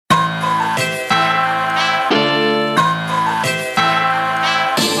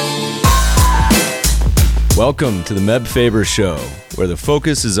Welcome to the Meb Faber Show, where the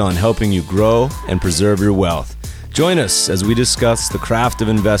focus is on helping you grow and preserve your wealth. Join us as we discuss the craft of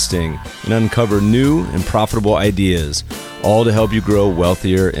investing and uncover new and profitable ideas, all to help you grow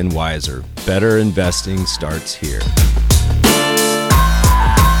wealthier and wiser. Better investing starts here.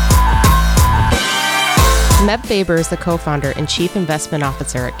 Meb Faber is the co-founder and chief investment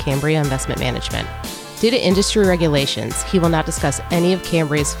officer at Cambria Investment Management. Due to industry regulations, he will not discuss any of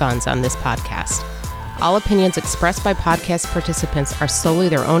Cambria's funds on this podcast. All opinions expressed by podcast participants are solely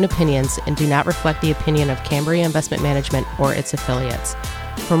their own opinions and do not reflect the opinion of Cambria Investment Management or its affiliates.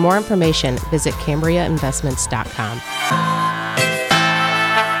 For more information, visit CambriaInvestments.com.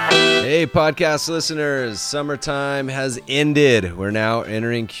 Hey, podcast listeners, summertime has ended. We're now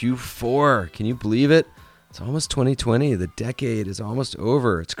entering Q4. Can you believe it? It's almost 2020. The decade is almost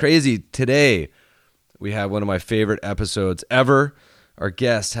over. It's crazy. Today, we have one of my favorite episodes ever. Our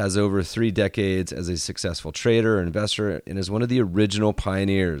guest has over 3 decades as a successful trader and investor and is one of the original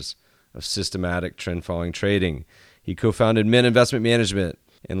pioneers of systematic trend-following trading. He co-founded Mint Investment Management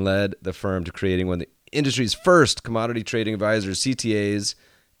and led the firm to creating one of the industry's first commodity trading advisors, CTAs,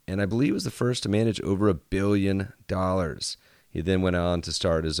 and I believe was the first to manage over $1 billion. He then went on to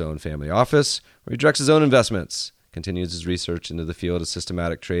start his own family office where he directs his own investments, continues his research into the field of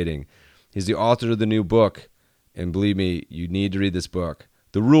systematic trading. He's the author of the new book, and believe me, you need to read this book.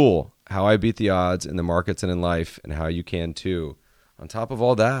 The Rule, How I Beat the Odds in the Markets and in Life, and How You Can Too. On top of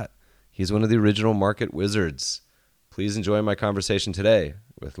all that, he's one of the original market wizards. Please enjoy my conversation today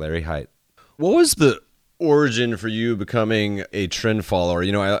with Larry Hite. What was the origin for you becoming a trend follower?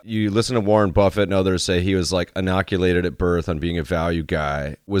 You know, you listen to Warren Buffett and others say he was like inoculated at birth on being a value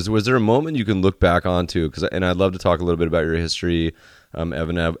guy. Was there a moment you can look back onto? And I'd love to talk a little bit about your history,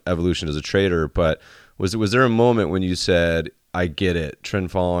 evolution as a trader, but was there a moment when you said, I get it, trend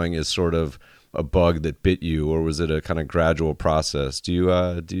following is sort of a bug that bit you, or was it a kind of gradual process? Do you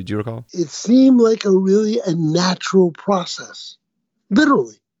recall? It seemed like a natural process,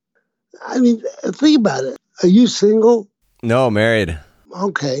 literally. I mean, think about it. Are you single? No, married.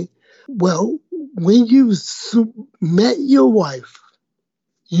 Okay. Well, when you met your wife,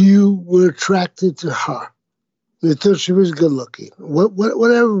 you were attracted to her. You thought she was good looking,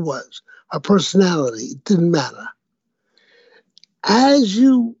 whatever it was. Her personality, it didn't matter. As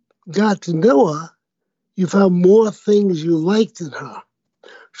you got to know her, you found more things you liked in her.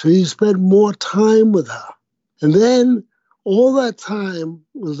 So you spent more time with her. And then all that time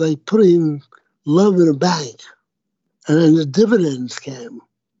was like putting love in a bank. And then the dividends came.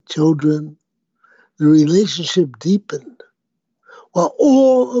 Children, the relationship deepened. Well,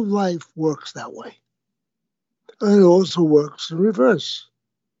 all of life works that way. And it also works in reverse.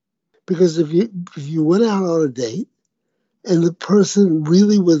 Because if you went out on a date and the person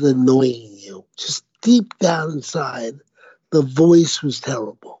really was annoying you, just deep down inside, the voice was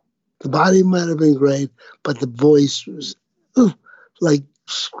terrible. The body might have been great, but the voice was like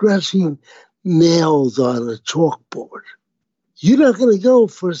scratching nails on a chalkboard. You're not going to go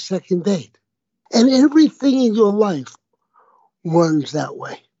for a second date. And everything in your life runs that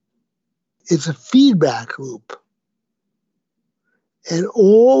way. It's a feedback loop. And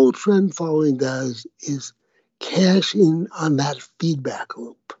all trend following does is cash in on that feedback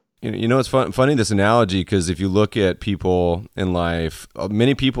loop. You know, it's funny, this analogy, because if you look at people in life,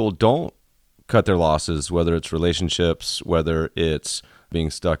 many people don't cut their losses, whether it's relationships, whether it's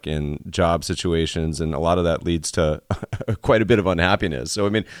being stuck in job situations, and a lot of that leads to quite a bit of unhappiness. So, I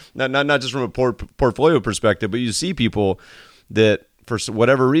mean, not just from a portfolio perspective, but you see people that for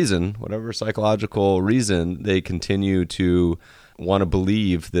whatever reason, whatever psychological reason, they continue to want to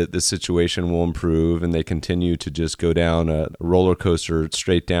believe that the situation will improve, and they continue to just go down a roller coaster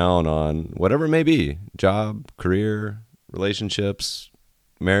straight down on whatever it may be, job, career, relationships,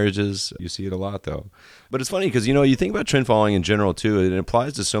 marriages. You see it a lot though. But it's funny because, you know, you think about trend following in general too, it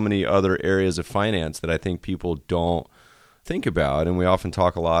applies to so many other areas of finance that I think people don't think about. And we often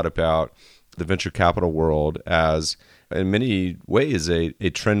talk a lot about the venture capital world as, in many ways, a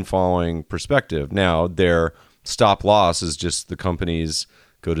trend following perspective. Now, their stop loss is just the companies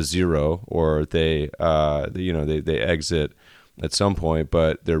go to zero, or they exit at some point,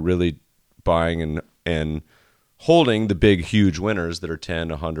 but they're really buying and holding the big, huge winners that are 10,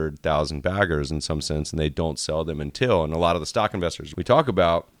 100,000 baggers in some sense, and they don't sell them until, and a lot of the stock investors we talk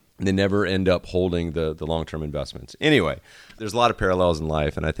about, they never end up holding the long-term investments. Anyway, there's a lot of parallels in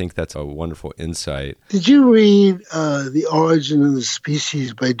life, and I think that's a wonderful insight. Did you read The Origin of the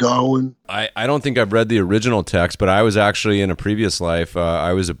Species by Darwin? I don't think I've read the original text, but I was actually in a previous life,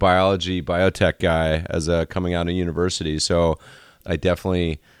 I was a biotech guy as coming out of university, so I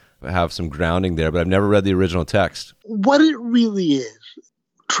definitely have some grounding there, but I've never read the original text. What it really is,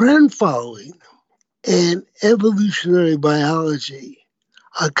 trend following and evolutionary biology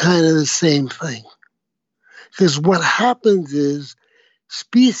are kind of the same thing. Because what happens is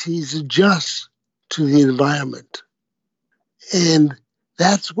species adjust to the environment. And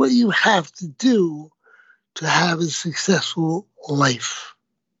that's what you have to do to have a successful life.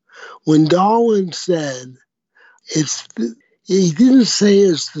 When Darwin said he didn't say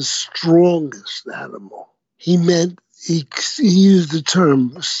it's the strongest animal. He meant, he used the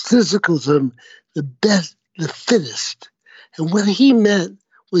term, statistical term, the best, the fittest. And what he meant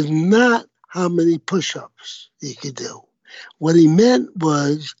was not how many push-ups he could do. What he meant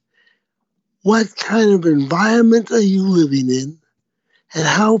was, what kind of environment are you living in, and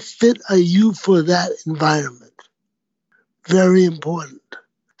how fit are you for that environment? Very important.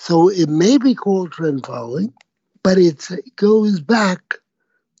 So it may be called trend following, but it goes back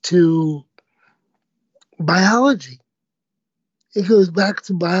to biology. It goes back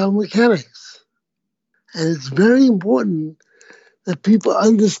to biomechanics. And it's very important that people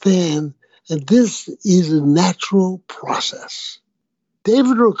understand that this is a natural process.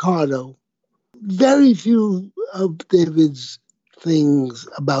 David Ricardo, very few of David's things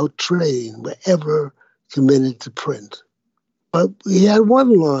about trading were ever committed to print. But he had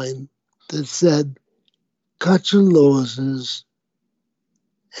one line that said, cut your losses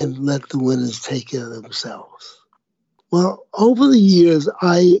and let the winners take care of themselves. Well, over the years,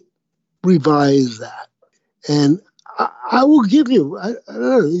 I revised that. And I will give you, I don't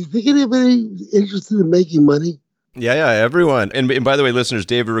know, you think anybody interested in making money? Yeah, everyone. And by the way, listeners,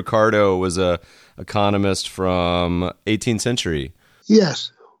 David Ricardo was a economist from 18th century.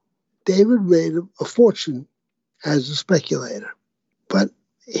 Yes. David made a fortune as a speculator. But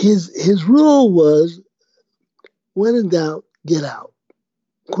his rule was, when in doubt, get out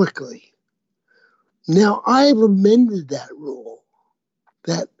quickly. Now, I've amended that rule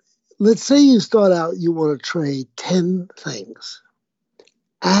that, let's say you start out, you want to trade 10 things.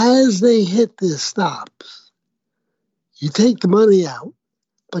 As they hit their stops, you take the money out,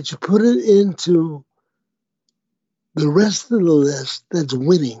 but you put it into the rest of the list that's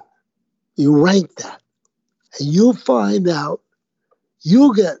winning. You rank that. And you'll find out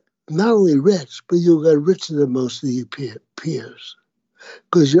you'll get not only rich, but you'll get richer than most of your peers.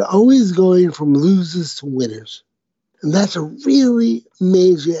 Because you're always going from losers to winners. And that's a really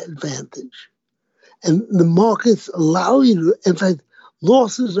major advantage. And the markets allow you to, in fact,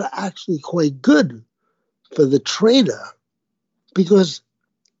 losses are actually quite good for the trader because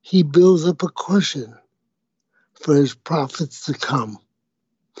he builds up a cushion for his profits to come.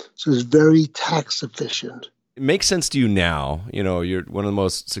 So it's very tax efficient. It makes sense to you now. You know, you're one of the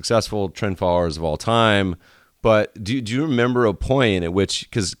most successful trend followers of all time. But do you remember a point at which,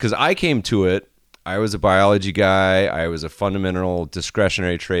 because I came to it, I was a biology guy, I was a fundamental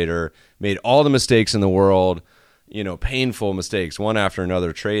discretionary trader, made all the mistakes in the world, you know, painful mistakes, one after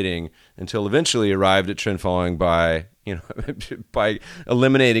another trading, until eventually arrived at trend following by, you know, by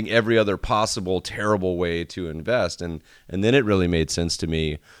eliminating every other possible terrible way to invest. And then it really made sense to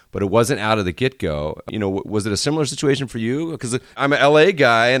me, but it wasn't out of the get-go. You know, was it a similar situation for you? Because I'm an LA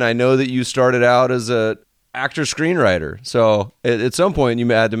guy, and I know that you started out as a actor-screenwriter. So at some point you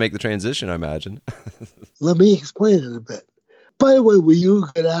had to make the transition, I imagine. Let me explain it a bit. By the way, were you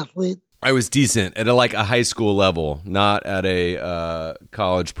a good athlete? I was decent at a high school level, not at a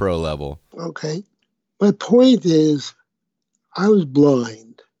college pro level. Okay. My point is, I was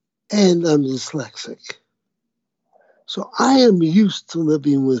blind and I'm dyslexic. So I am used to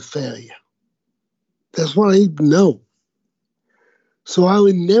living with failure. That's what I know. So I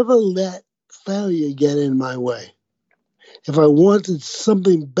would never let failure get in my way. If I wanted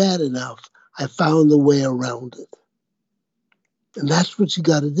something bad enough, I found a way around it. And that's what you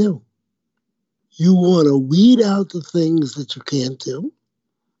got to do. You want to weed out the things that you can't do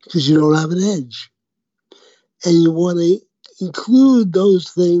because you don't have an edge. And you want to include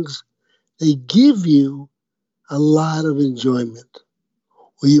those things that give you a lot of enjoyment,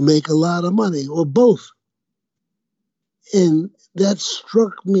 or you make a lot of money, or both. And that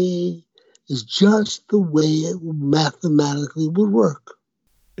struck me as just the way it mathematically would work.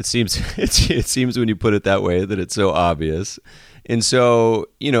 It seems when you put it that way that it's so obvious. And so,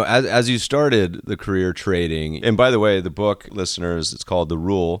 you know, as you started the career trading, and by the way, the book, listeners, it's called The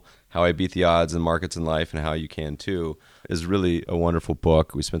Rule, How I Beat the Odds in Markets and Life and How You Can Too, is really a wonderful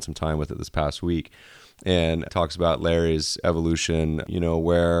book. We spent some time with it this past week, and it talks about Larry's evolution, you know,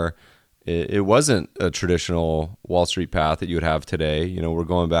 where it wasn't a traditional Wall Street path that you would have today. You know, we're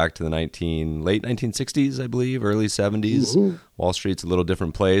going back to the late 1960s, I believe, early 70s. Mm-hmm. Wall Street's a little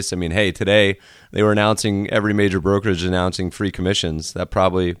different place. I mean, hey, today they were announcing, every major brokerage announcing free commissions. That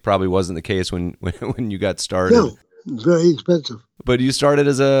probably wasn't the case when you got started. No, very expensive. But you started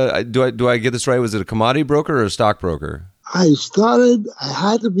as do I get this right? Was it a commodity broker or a stockbroker? I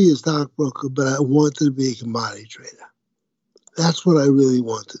had to be a stockbroker, but I wanted to be a commodity trader. That's what I really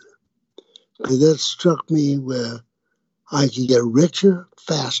wanted. Because that struck me where I could get richer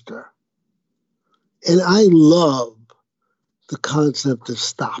faster. And I love the concept of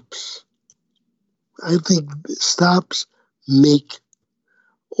stops. I think stops make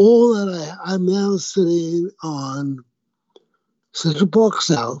all that I'm now sitting on Central Park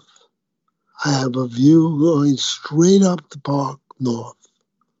South. I have a view going straight up the park north.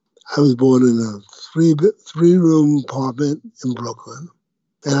 I was born in a three-room apartment in Brooklyn,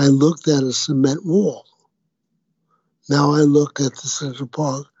 and I looked at a cement wall. Now I look at the Central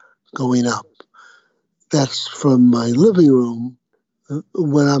Park going up. That's from my living room.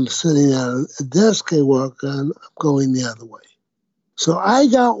 When I'm sitting at a desk I work on, I'm going the other way. So I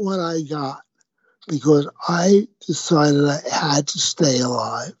got what I got because I decided I had to stay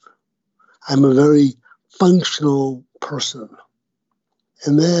alive. I'm a very functional person.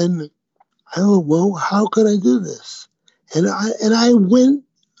 And then I thought, well, how could I do this? And I went,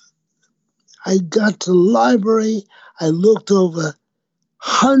 I got to the library, I looked over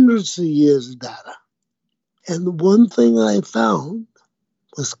hundreds of years of data. And the one thing I found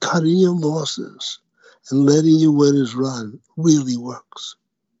was cutting your losses and letting your winners run really works.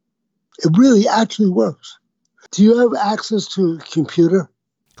 It really actually works. Do you have access to a computer?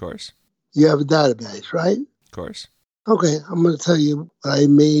 Of course. You have a database, right? Of course. Okay, I'm going to tell you what I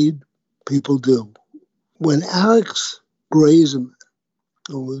made people do. When Alex Grazeman,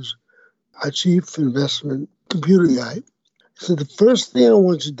 who was our chief investment computer guy, said, the first thing I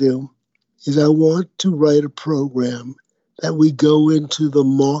want you to do is I want to write a program that we go into the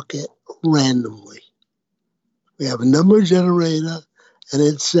market randomly. We have a number generator, and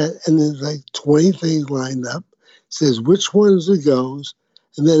it's set, and there's like 20 things lined up. It says which ones it goes,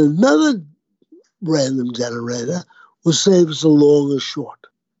 and then another random generator will say if it's a long or short.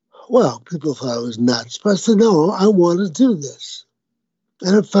 Well, people thought it was nuts, but I said, no, I want to do this.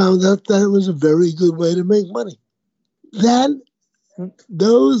 And I found out that it was a very good way to make money.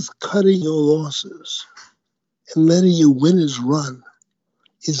 Those cutting your losses and letting your winners run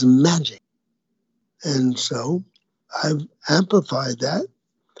is magic. And so I've amplified that.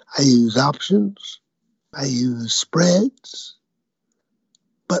 I use options. I use spreads.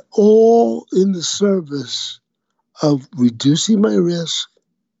 But all in the service of reducing my risk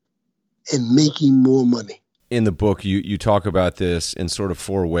and making more money. In the book, you talk about this in sort of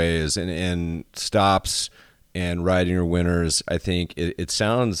four ways, and stops and riding your winners. I think it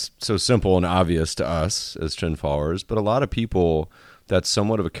sounds so simple and obvious to us as trend followers, but a lot of people, that's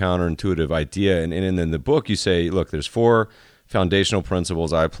somewhat of a counterintuitive idea. And in the book, you say, look, there's four foundational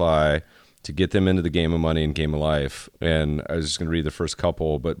principles I apply to get them into the game of money and game of life. And I was just going to read the first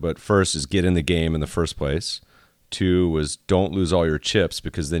couple, but first is get in the game in the first place. 2 was don't lose all your chips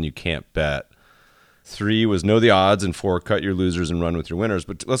because then you can't bet. 3 was know the odds, and 4, cut your losers and run with your winners.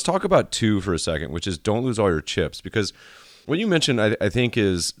 But let's talk about 2 for a second, which is don't lose all your chips, because what you mentioned, I think,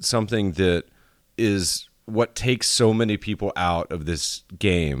 is something that is what takes so many people out of this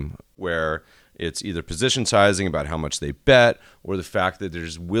game, where it's either position sizing about how much they bet, or the fact that they're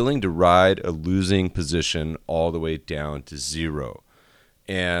just willing to ride a losing position all the way down to zero.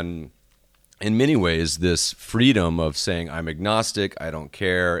 And in many ways, this freedom of saying, I'm agnostic, I don't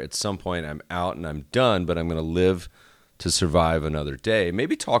care, at some point I'm out and I'm done, but I'm going to live to survive another day.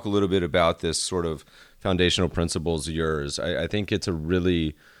 Maybe talk a little bit about this sort of foundational principles of yours. I think it's a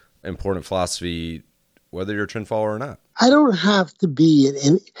really important philosophy, whether you're a trend follower or not. I don't have to be in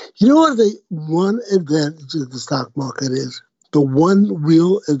any. You know what the one advantage of the stock market is? The one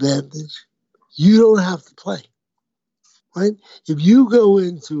real advantage? You don't have to play. Right? If you go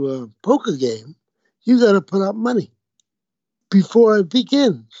into a poker game, you got to put up money before it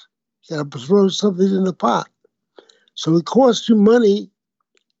begins. You got to throw something in the pot. So it costs you money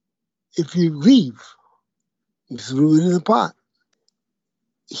if you leave. You threw it in the pot.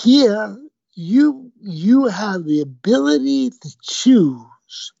 Here, you have the ability to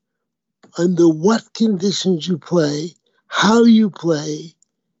choose under what conditions you play, how you play,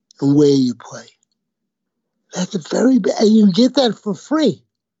 and where you play. That's a very bad, and you get that for free.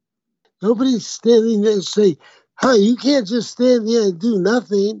 Nobody's standing there and say, hey, you can't just stand there and do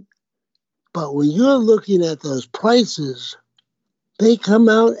nothing. But when you're looking at those prices, They come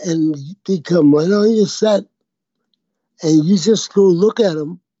out and they come right on your set, and you just go look at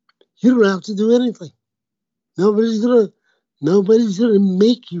them. You don't have to do anything. Nobody's gonna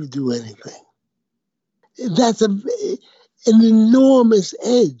make you do anything. That's an enormous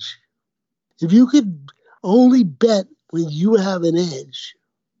edge. If you could only bet when you have an edge,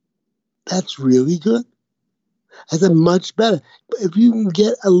 that's really good. That's a much better. If you can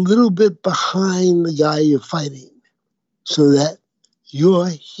get a little bit behind the guy you're fighting so that your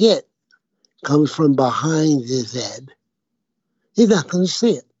hit comes from behind his head, you're not going to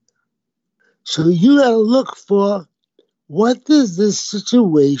see it. So you got to look for, what does this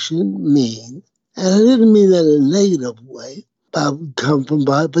situation mean? And I didn't mean that in a negative way, come from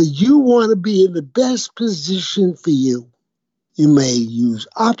behind, but you want to be in the best position for you. You may use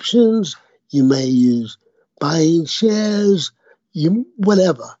options, you may use buying shares,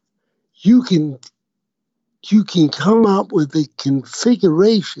 whatever. You can come up with a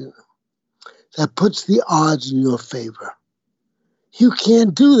configuration that puts the odds in your favor. You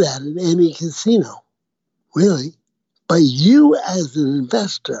can't do that in any casino, really. But you as an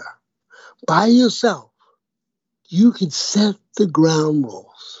investor, by yourself, you can set the ground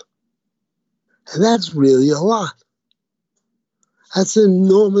rules. And that's really a lot. That's an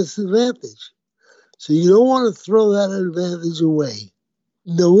enormous advantage. So you don't want to throw that advantage away.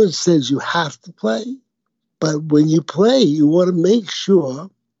 No one says you have to play, but when you play, you want to make sure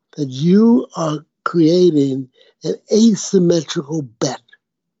that you are creating an asymmetrical bet.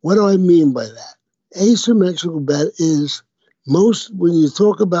 What do I mean by that? Asymmetrical bet is when you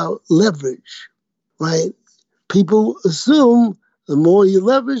talk about leverage, right? People assume the more you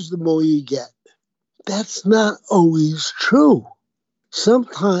leverage, the more you get. That's not always true.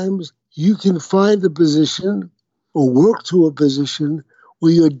 Sometimes you can find a position or work to a position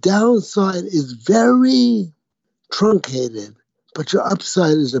where your downside is very truncated, but your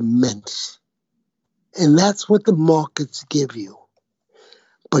upside is immense. And that's what the markets give you.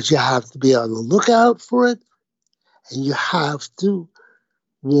 But you have to be on the lookout for it, and you have to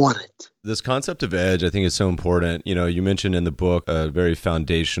want it. This concept of edge, I think, is so important. You know, you mentioned in the book a very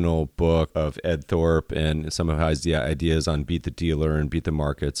foundational book of Ed Thorpe and some of his ideas on Beat the Dealer and Beat the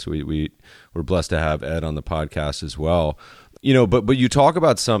Markets. We're blessed to have Ed on the podcast as well. You know, but you talk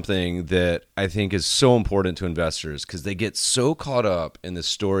about something that I think is so important to investors because they get so caught up in the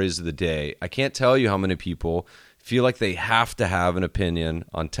stories of the day. I can't tell you how many people feel like they have to have an opinion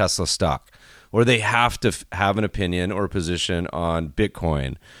on Tesla stock, or they have to have an opinion or a position on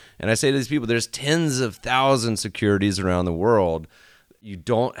Bitcoin. And I say to these people, there's tens of thousands of securities around the world. You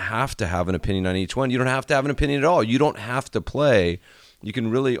don't have to have an opinion on each one. You don't have to have an opinion at all. You don't have to play. You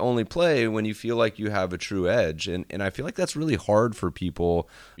can really only play when you feel like you have a true edge. And I feel like that's really hard for people.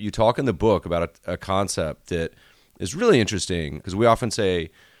 You talk in the book about a concept that is really interesting because we often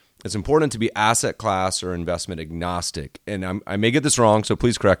say it's important to be asset class or investment agnostic. And I may get this wrong, so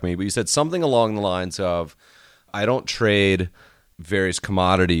please correct me, but you said something along the lines of, I don't trade various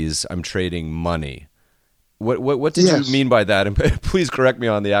commodities, I'm trading money. What did you mean by that? And please correct me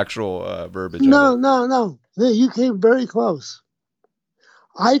on the actual verbiage. No. You came very close.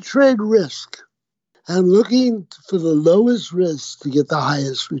 I trade risk. I'm looking for the lowest risk to get the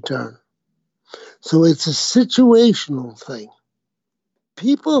highest return. So it's a situational thing.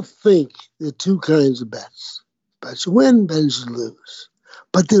 People think there are two kinds of bets. Bets you win, bets you lose.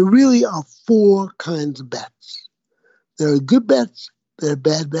 But there really are four kinds of bets. There are good bets, there are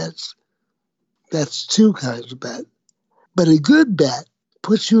bad bets. That's two kinds of bet. But a good bet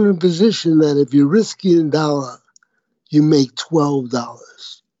puts you in a position that if you're risking $1, you make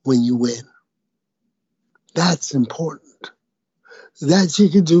 $12 when you win. That's important. That you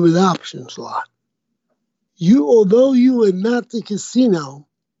can do with options a lot. Although you are not the casino,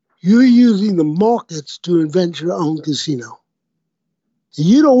 you're using the markets to invent your own casino.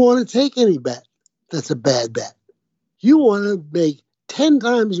 You don't want to take any bet. That's a bad bet. You want to make 10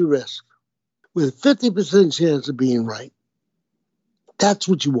 times the risk with a 50% chance of being right. That's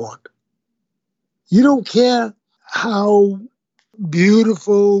what you want. You don't care how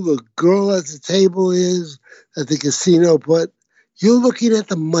beautiful the girl at the table is at the casino put. You're looking at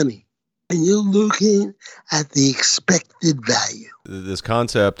the money. And you're looking at the expected value. This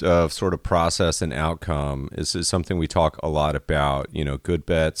concept of sort of process and outcome is something we talk a lot about, you know, good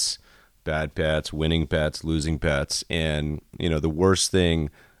bets, bad bets, winning bets, losing bets. And, you know, the worst thing,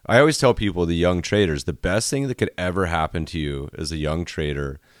 I always tell people, the young traders, the best thing that could ever happen to you as a young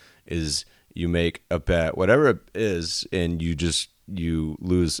trader is you make a bet, whatever it is, and you you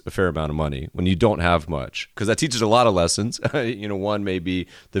lose a fair amount of money when you don't have much, because that teaches a lot of lessons. One may be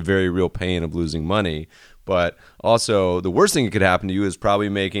the very real pain of losing money, but also the worst thing that could happen to you is probably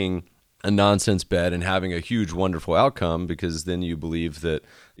making a nonsense bet and having a huge, wonderful outcome, because then you believe that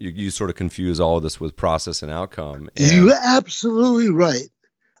you sort of confuse all of this with process and outcome. And you're absolutely right.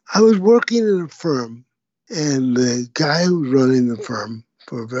 I was working in a firm, and the guy who was running the firm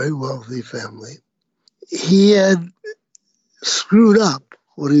for a very wealthy family, he had screwed up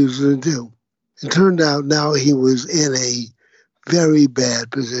what he was going to do. It turned out now he was in a very bad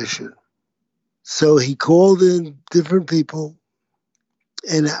position. So he called in different people,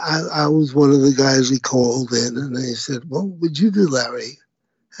 and I was one of the guys he called in, and they said, "What would you do, Larry?"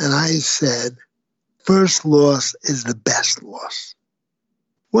 And I said, "First loss is the best loss."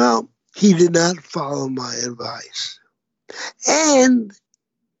 Well, he did not follow my advice, and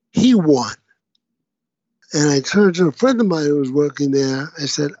he won. And I turned to a friend of mine who was working there. I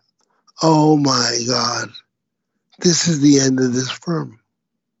said, "Oh my God, this is the end of this firm.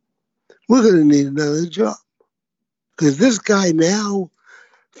 We're going to need another job." Because this guy now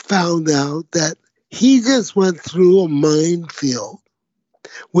found out that he just went through a minefield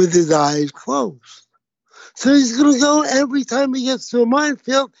with his eyes closed. So he's going to go every time he gets to a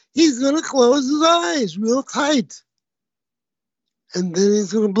minefield, he's going to close his eyes real tight. And then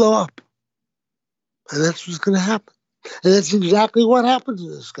he's going to blow up. And that's what's going to happen. And that's exactly what happened to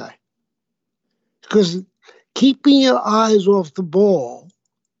this guy. Because keeping your eyes off the ball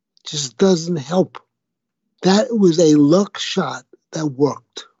just doesn't help. That was a luck shot that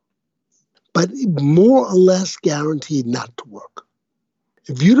worked, but more or less guaranteed not to work.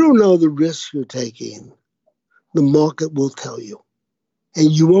 If you don't know the risk you're taking, the market will tell you, and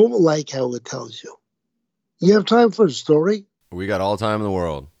you won't like how it tells you. You have time for a story? we got all the time in the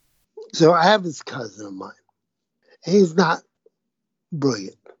world. So I have this cousin of mine. He's not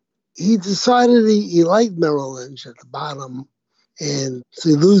brilliant. He decided he liked Merrill Lynch at the bottom, and so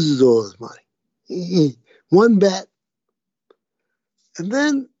he loses all his money. He one bet, and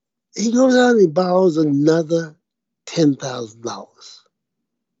then he goes out and he borrows another $10,000.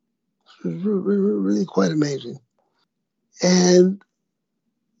 It's really quite amazing. And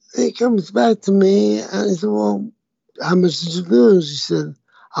he comes back to me and he said, "Well, how much did you lose?" He said,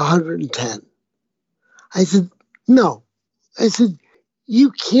 110. I said, "No." I said,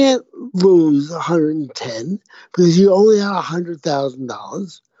 "You can't lose 110 because you only have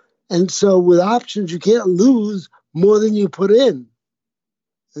 $100,000. And so with options, you can't lose more than you put in."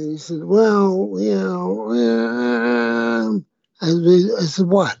 And he said, "Well, I said,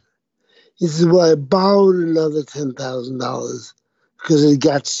 "What?" He said, "Well, I borrowed another $10,000 because it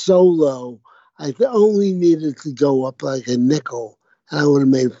got so low. I only needed to go up like a nickel, and I would have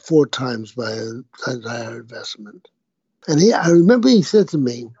made 4 times my entire investment." And I remember he said to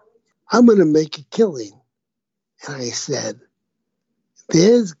me, "I'm going to make a killing." And I said,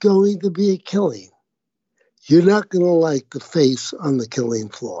 "There's going to be a killing. You're not going to like the face on the killing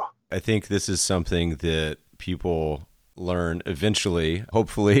floor." I think this is something that people learn eventually.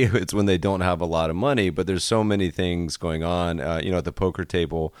 Hopefully it's when they don't have a lot of money, but there's so many things going on. At the poker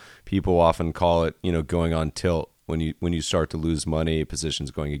table, people often call it, going on tilt. When you start to lose money,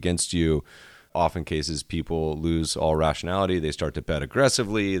 positions going against you. Often cases, people lose all rationality. They start to bet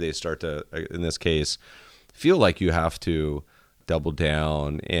aggressively. They start to, in this case, feel like you have to double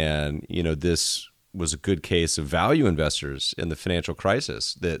down. And, this was a good case of value investors in the financial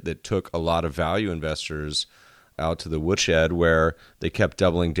crisis that took a lot of value investors out to the woodshed, where they kept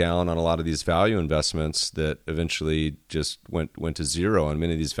doubling down on a lot of these value investments that eventually just went to zero. And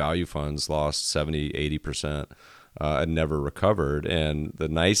many of these value funds lost 70, 80%. And never recovered. And the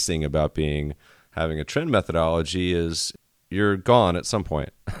nice thing about having a trend methodology is you're gone at some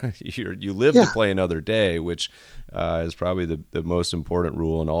point. You live to play another day, which is probably the most important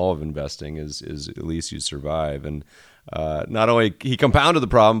rule in all of investing is at least you survive. And not only he compounded the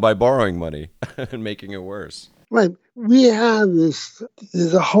problem by borrowing money and making it worse. Right. We have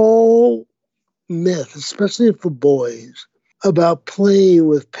there's a whole myth, especially for boys, about playing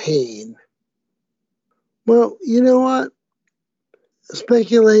with pain. Well, you know what?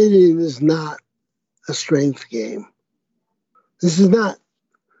 Speculating is not a strength game. This is not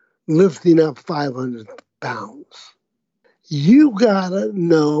lifting up 500 pounds. You gotta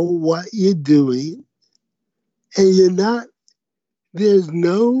know what you're doing, and you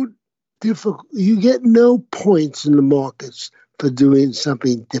get no points in the markets for doing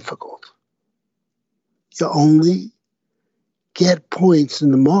something difficult. You only get points in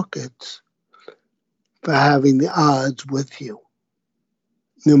the markets for having the odds with you,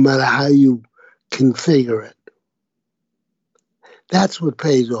 no matter how you configure it. That's what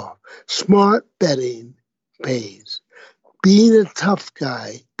pays off. Smart betting pays. Being a tough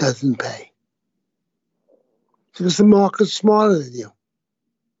guy doesn't pay. Because the market's smarter than you.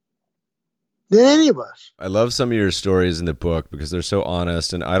 Than any of us. I love some of your stories in the book because they're so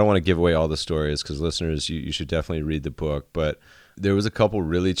honest, and I don't want to give away all the stories because listeners, you should definitely read the book. But there was a couple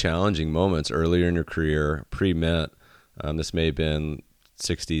really challenging moments earlier in your career, pre-Mint. This may have been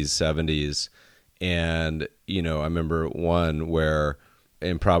 60s, 70s. And, you know, I remember one where,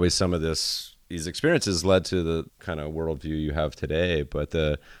 and probably some of these experiences led to the kind of worldview you have today. But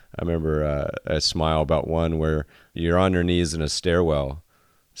I remember a smile about one where you're on your knees in a stairwell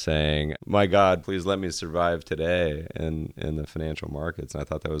saying, "My God, please let me survive today," in the financial markets. And I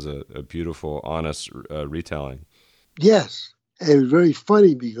thought that was a beautiful, honest retelling. Yes. And it was very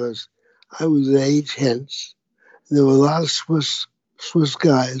funny because I was at H. Hens. And there were a lot of Swiss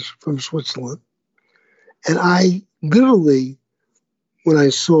guys from Switzerland. And I literally, when I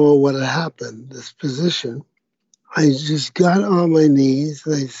saw what had happened, this position, I just got on my knees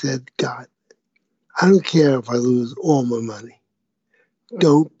and I said, God, I don't care if I lose all my money.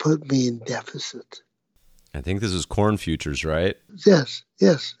 Don't put me in deficit. I think this is corn futures, right? Yes,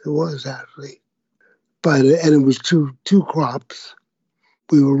 it was actually. And it was two crops.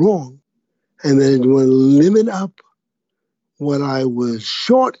 We were wrong. And then you want to limit up what I was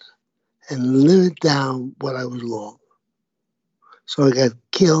short and limit down what I was long. So I got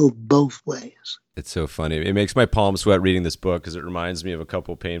killed both ways. It's so funny. It makes my palms sweat reading this book because it reminds me of a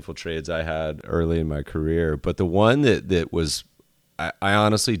couple painful trades I had early in my career. But the one that was, I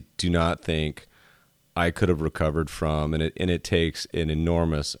honestly do not think I could have recovered from, and it takes an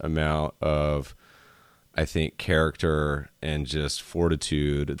enormous amount of, I think, character and just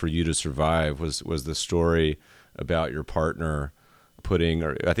fortitude for you to survive, was the story about your partner putting,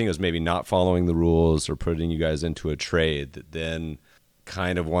 or I think it was maybe not following the rules or putting you guys into a trade that then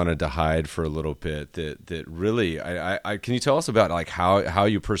kind of wanted to hide for a little bit. That really, I can you tell us about like how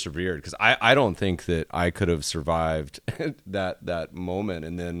you persevered? Because I don't think that I could have survived that moment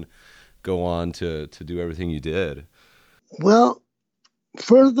and then go on to do everything you did. Well,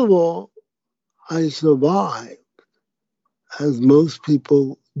 first of all, I survived, as most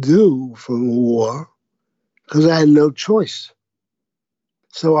people do from a war, because I had no choice.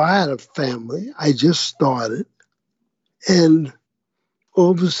 So I had a family. I just started. And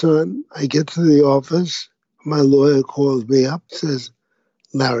all of a sudden, I get to the office. My lawyer calls me up, says,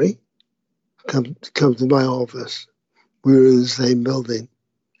 Larry, come to my office. We were in the same building.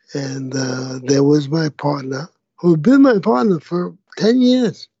 And there was my partner, who had been my partner for 10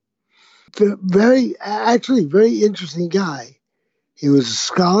 years. Very interesting guy. He was a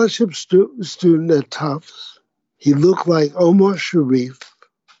scholarship student at Tufts. He looked like Omar Sharif.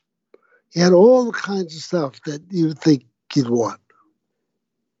 He had all the kinds of stuff that you would think you'd want.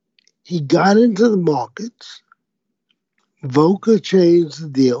 He got into the markets. Volcker changed the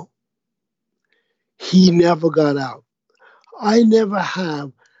deal. He never got out. I never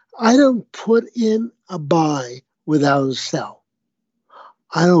have. I don't put in a buy without a sell.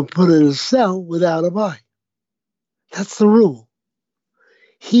 I don't put in a sell without a buy. That's the rule.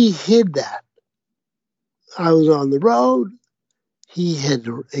 He hid that. I was on the road. He hid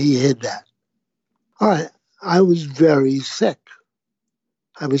that. All right. I was very sick.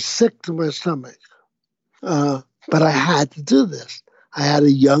 I was sick to my stomach. But I had to do this. I had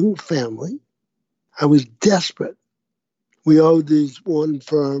a young family. I was desperate. We owed this one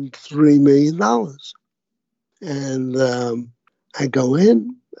firm $3 million. And I go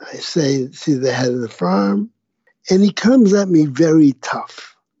in, I see the head of the firm, and he comes at me very tough.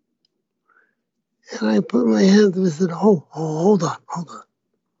 And I put my hands and I said, hold on.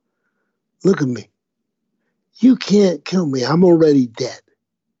 Look at me. You can't kill me. I'm already dead.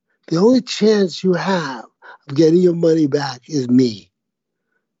 The only chance you have of getting your money back is me.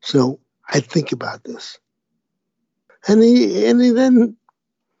 So I think about this. And he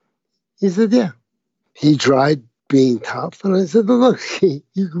said, yeah. He tried being tough. And I said, look,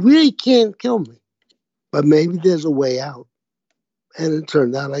 you really can't kill me. But maybe there's a way out. And it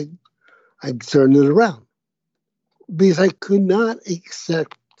turned out I turned it around. Because I could not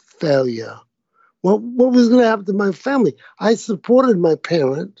accept failure. What was going to happen to my family? I supported my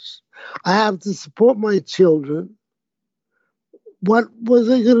parents. I have to support my children. What was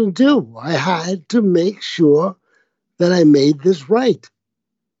I going to do? I had to make sure that I made this right.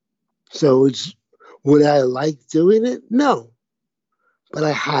 So would I like doing it? No. But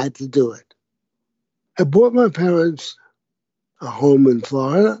I had to do it. I bought my parents a home in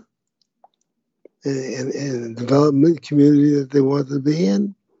Florida, in a development community that they wanted to be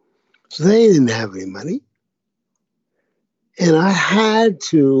in. So they didn't have any money. And I had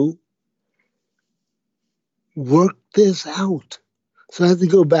to work this out. So I had to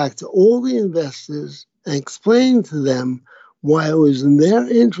go back to all the investors and explain to them why it was in their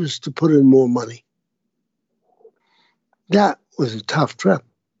interest to put in more money. That was a tough trip.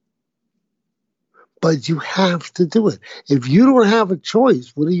 But you have to do it. If you don't have a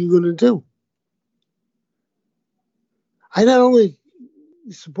choice, what are you going to do? I not only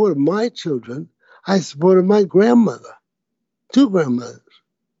supported my children, I supported my grandmother, 2 grandmothers.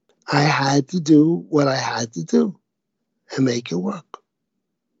 I had to do what I had to do and make it work.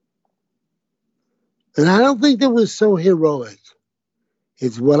 And I don't think that was so heroic.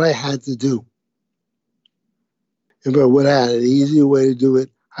 It's what I had to do. If I would have had an easier way to do it,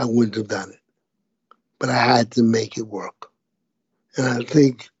 I wouldn't have done it. But I had to make it work. And I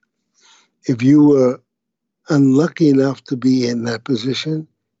think if you were unlucky enough to be in that position,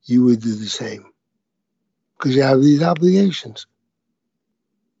 you would do the same. Because you have these obligations.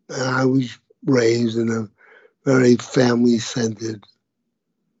 And I was raised in a very family-centered,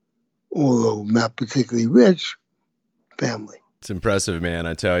 although not particularly rich, family. It's impressive, man.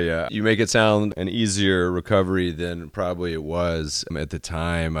 I tell you, you make it sound an easier recovery than probably it was at the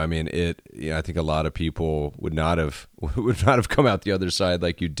time. I mean, I think a lot of people would not have come out the other side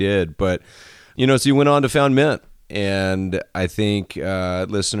like you did. But, so you went on to found Mint. And I think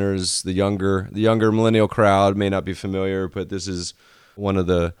listeners, the younger millennial crowd may not be familiar, but this is one of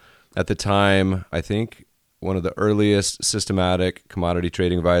the, at the time, I think, one of the earliest systematic commodity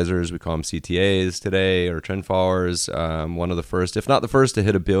trading advisors. We call them CTAs today, or trend followers. One of the first, if not the first, to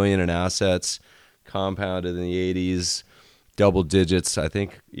hit $1 billion in assets, compounded in the 80s, double digits, I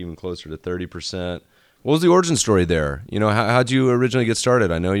think even closer to 30%. What was the origin story there? How'd you originally get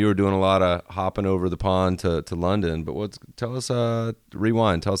started? I know you were doing a lot of hopping over the pond to London, but tell us,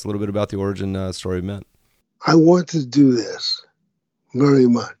 rewind, tell us a little bit about the origin story of Mint. I wanted to do this very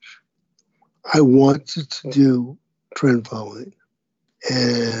much. I wanted to do trend following.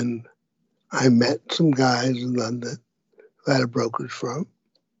 And I met some guys in London who had a brokerage firm.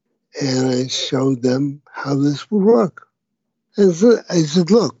 And I showed them how this would work. And so I said,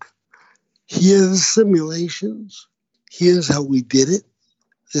 look, here's the simulations. Here's how we did it.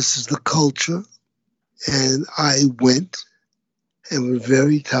 This is the culture. And I went and was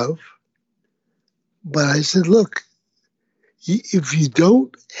very tough. But I said, look, if you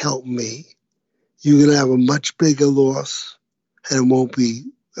don't help me, you're going to have a much bigger loss, and it won't be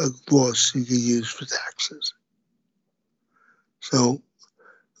a loss you can use for taxes. So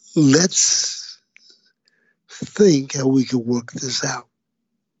let's think how we can work this out.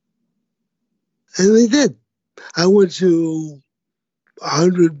 And they did. I went to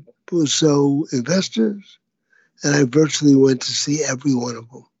 100 or so investors, and I virtually went to see every one of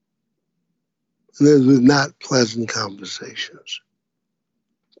them. And those were not pleasant conversations.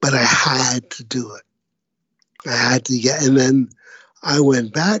 But I had to do it. I had to and then I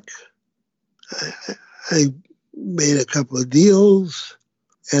went back. I made a couple of deals,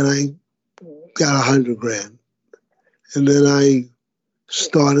 and I got $100,000. And then I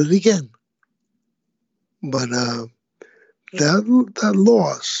started again. But that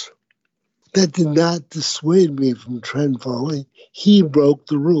loss, that did not dissuade me from trend following. He broke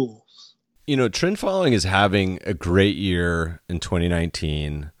the rules. Trend following is having a great year in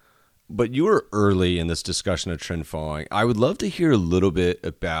 2019, but you were early in this discussion of trend following. I would love to hear a little bit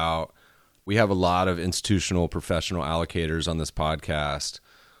about, we have a lot of institutional professional allocators on this podcast.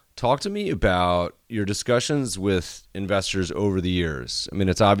 Talk to me about your discussions with investors over the years. I mean,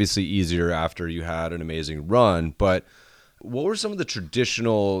 it's obviously easier after you had an amazing run, but what were some of the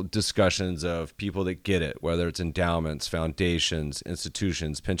traditional discussions of people that get it, whether it's endowments, foundations,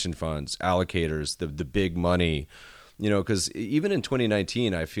 institutions, pension funds, allocators, the big money, because even in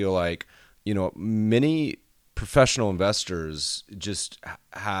 2019, I feel like, many professional investors just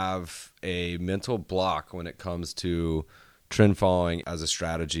have a mental block when it comes to trend following as a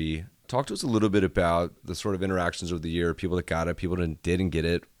strategy. Talk to us a little bit about the sort of interactions over the year, people that got it, people that didn't get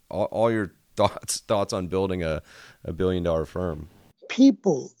it, all your thoughts on building a $1 billion firm.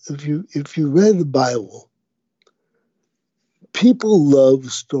 People, if you read the Bible, people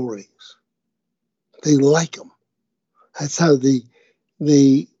love stories. They like them. That's how they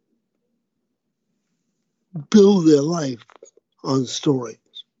build their life on stories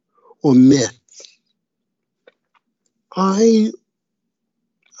or myths. I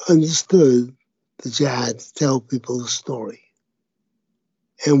understood that you had to tell people a story.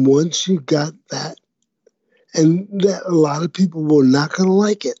 And once you got that, and that a lot of people were not going to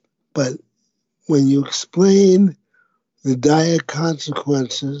like it, but when you explain the dire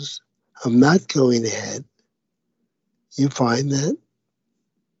consequences of not going ahead, you find that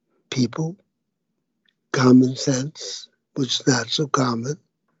people, common sense, which is not so common,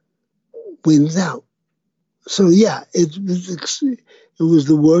 wins out. So yeah, it was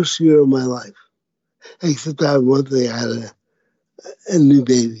the worst year of my life. Except I had one thing, I had a new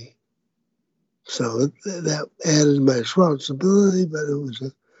baby. So that added my responsibility, but it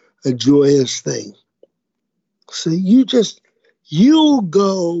was a joyous thing. So you'll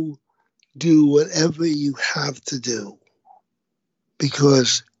go do whatever you have to do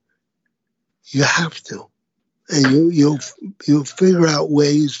because you have to. And you'll figure out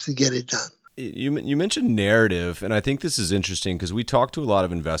ways to get it done. You mentioned narrative, and I think this is interesting because we talk to a lot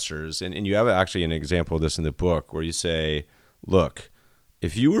of investors, and you have actually an example of this in the book where you say, look,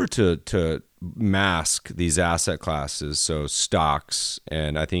 if you were to mask these asset classes, so stocks,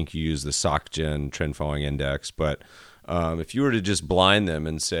 and I think you use the SocGen trend following index, but if you were to just blind them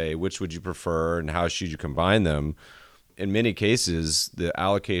and say, which would you prefer and how should you combine them, in many cases, the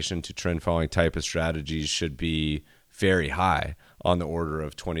allocation to trend following type of strategies should be very high, on the order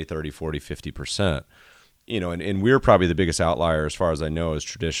of 20, 30, 40, 50%. And we're probably the biggest outlier as far as I know as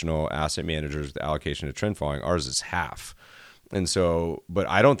traditional asset managers with allocation to trend following. Ours is half. And so, but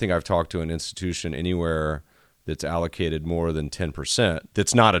I don't think I've talked to an institution anywhere that's allocated more than 10%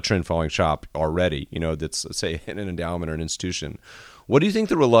 that's not a trend following shop already, that's, let's say, an endowment or an institution. What do you think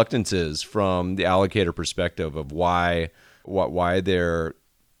the reluctance is from the allocator perspective of why they're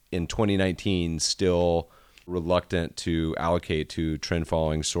in 2019 still reluctant to allocate to trend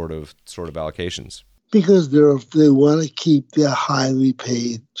following sort of allocations? Because they want to keep their highly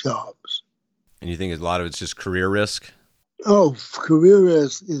paid jobs. And you think a lot of it's just career risk? Oh, career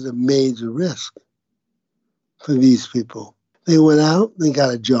risk is a major risk for these people. They went out, they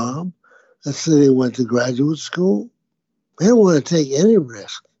got a job. Let's say they went to graduate school. They don't want to take any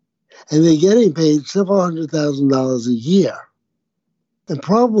risk. And they're getting paid several $100,000 a year. And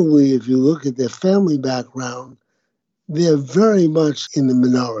probably if you look at their family background, they're very much in the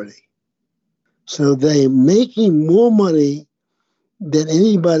minority. So they're making more money than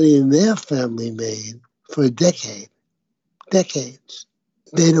anybody in their family made for a decades.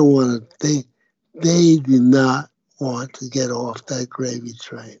 They don't want to, they do not want to get off that gravy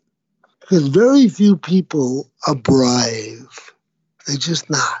train. Because very few people are brave. They're just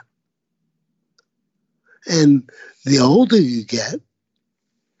not. And the older you get,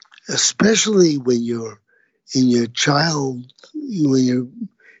 especially when you're in your when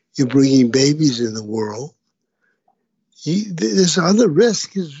you're bringing babies in the world, this other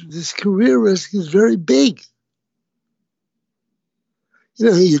risk this career risk is very big.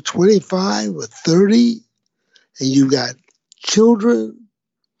 You're 25 or 30 and you've got children.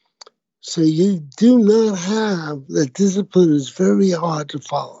 So you do not have, the discipline is very hard to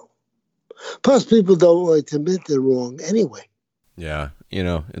follow. Plus people don't like to admit they're wrong anyway. Yeah.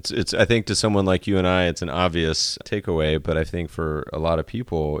 It's I think to someone like you and I, it's an obvious takeaway, but I think for a lot of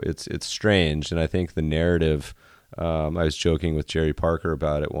people, it's strange. And I think the narrative, I was joking with Jerry Parker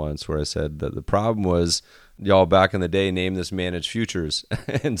about it once where I said that the problem was y'all back in the day named this managed futures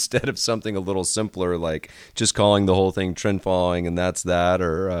instead of something a little simpler, like just calling the whole thing trend following and that's that,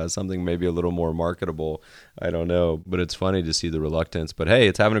 or something maybe a little more marketable. I don't know, but it's funny to see the reluctance. But hey,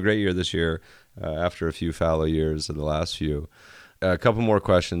 it's having a great year this year after a few fallow years of the last few. A couple more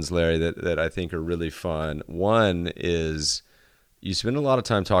questions, Larry, that I think are really fun. One is you spend a lot of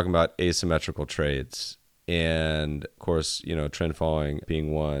time talking about asymmetrical trades. And of course, trend following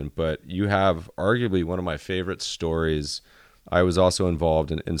being one, but you have arguably one of my favorite stories. I was also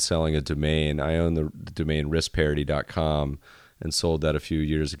involved in selling a domain. I own the domain riskparity.com and sold that a few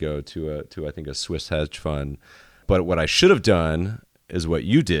years ago to I think a Swiss hedge fund. But what I should have done is what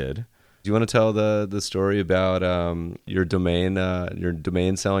you did. Do you want to tell the story about your domain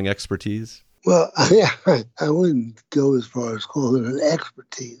selling expertise? Well, I wouldn't go as far as calling it an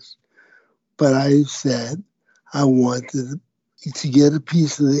expertise. But I said I wanted to get a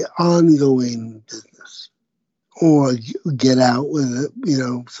piece of the ongoing business or get out with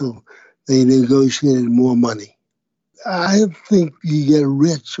it, so they negotiated more money. I think you get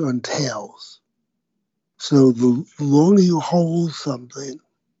rich on tails. So the longer you hold something,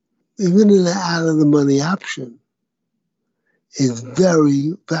 even an out-of-the-money option is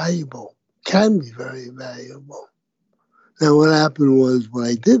very valuable, can be very valuable. Now, what happened was when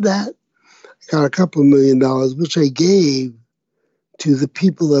I did that, got a couple $1 million, which I gave to the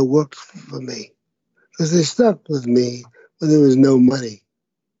people that worked for me. Because they stuck with me when there was no money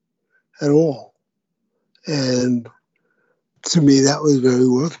at all. And to me, that was very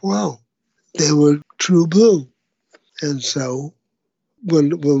worthwhile. They were true blue. And so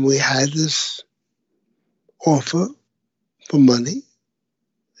when we had this offer, for money.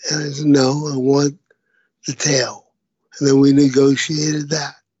 And I said, no, I want the tail. And then we negotiated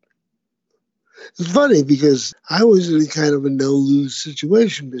that. It's funny because I was in kind of a no-lose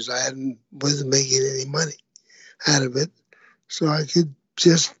situation because wasn't making any money out of it. So I could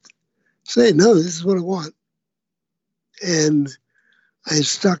just say, no, this is what I want. And I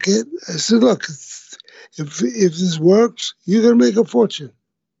stuck it. I said, look, if this works, you're going to make a fortune.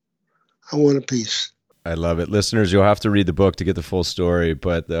 I want a piece. I love it. Listeners, you'll have to read the book to get the full story,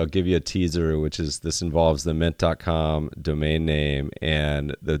 but I'll give you a teaser, which is this involves the mint.com domain name.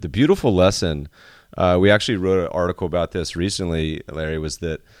 And the beautiful lesson, we actually wrote an article about this recently, Larry, was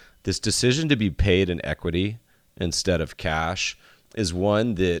that this decision to be paid in equity instead of cash is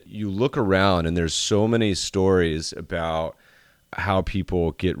one that you look around and there's so many stories about how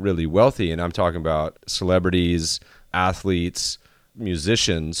people get really wealthy. And I'm talking about celebrities, athletes,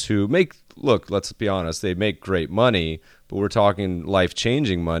 musicians who let's be honest, they make great money, but we're talking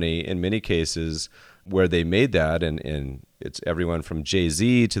life-changing money in many cases where they made that. And it's everyone from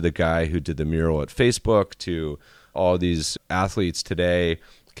Jay-Z to the guy who did the mural at Facebook to all these athletes today,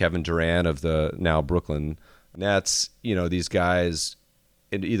 Kevin Durant of the now Brooklyn Nets. These guys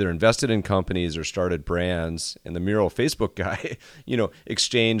either invested in companies or started brands, and the mural Facebook guy,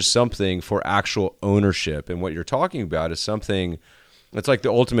 exchanged something for actual ownership. And what you're talking about is something that's like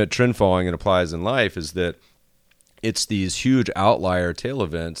the ultimate trend following and applies in life, is that it's these huge outlier tail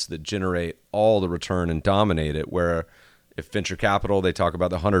events that generate all the return and dominate it. Where if venture capital, they talk about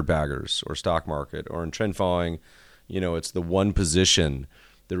the 100 baggers or stock market, or in trend following, it's the one position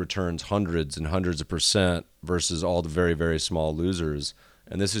that returns hundreds and hundreds of percent versus all the very, very small losers.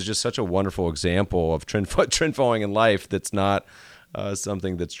 And this is just such a wonderful example of trend following in life that's not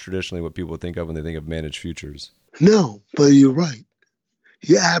something that's traditionally what people think of when they think of managed futures. No, but you're right.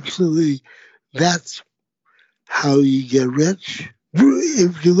 You absolutely, that's how you get rich.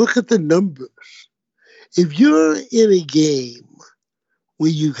 If you look at the numbers, if you're in a game where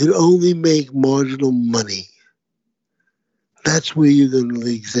you can only make marginal money, that's where you're going to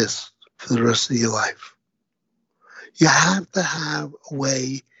exist for the rest of your life. You have to have a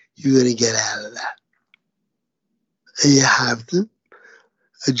way you're going to get out of that. And you have to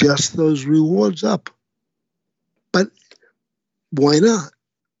adjust those rewards up. But why not?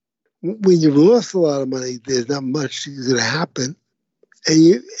 When you've lost a lot of money, there's not much going to happen.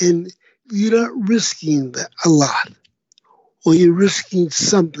 And you're not risking a lot. Or you're risking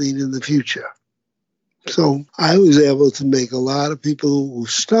something in the future. So I was able to make a lot of people who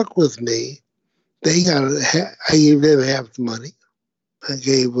stuck with me. I gave them half the money. I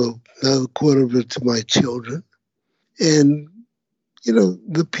gave another quarter of it to my children. And,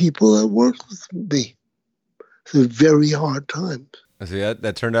 the people that worked with me through very hard times. See,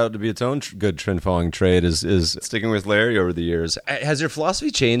 that turned out to be its own good trend following trade is sticking with Larry over the years. Has your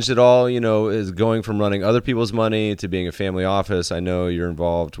philosophy changed at all? Is going from running other people's money to being a family office? I know you're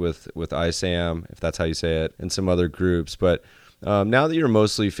involved with ISAM, if that's how you say it, and some other groups. But now that you're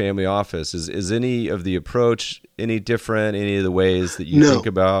mostly family office, is any of the approach any different? Any of the ways that you think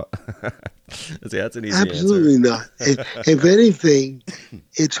about? See, that's an easy Absolutely answer. Not. If anything,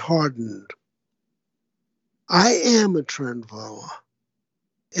 it's hardened. I am a trend follower.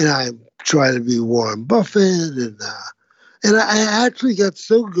 And I try to be Warren Buffett, and I actually got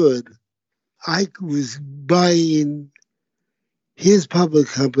so good, I was buying his public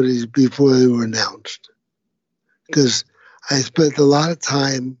companies before they were announced, because I spent a lot of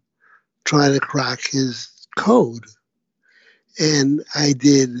time trying to crack his code, and I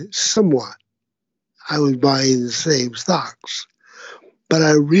did somewhat. I was buying the same stocks, but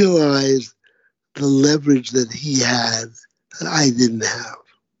I realized the leverage that he had that I didn't have.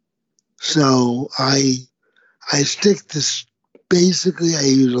 So I stick to, basically I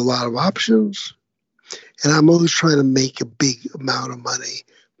use a lot of options, and I'm always trying to make a big amount of money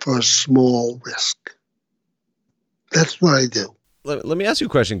for a small risk. That's what I do. Let me ask you a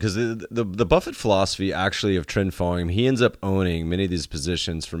question, because the Buffett philosophy actually of trend following, he ends up owning many of these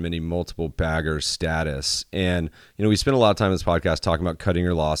positions for many multiple bagger status. And, we spend a lot of time in this podcast talking about cutting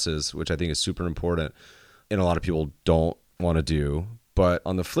your losses, which I think is super important, and a lot of people don't want to do. But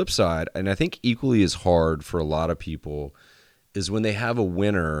on the flip side, and I think equally as hard for a lot of people, is when they have a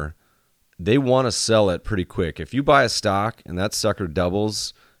winner, they want to sell it pretty quick. If you buy a stock and that sucker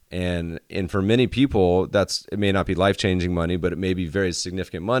doubles, and for many people, it may not be life-changing money, but it may be very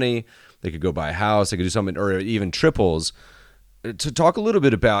significant money. They could go buy a house, they could do something, or even triples. To talk a little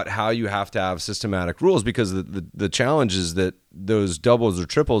bit about how you have to have systematic rules, because the challenge is that those doubles or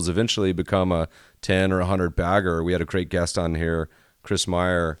triples eventually become a 10 or 100 bagger. We had a great guest on here, Chris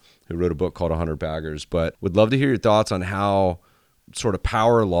Meyer, who wrote a book called 100 Baggers. But would love to hear your thoughts on how sort of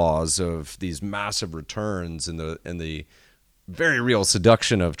power laws of these massive returns and the very real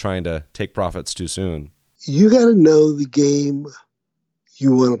seduction of trying to take profits too soon. You got to know the game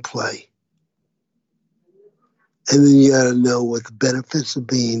you want to play. And then you got to know what the benefits of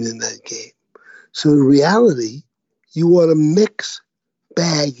being in that game. So in reality, you want a mixed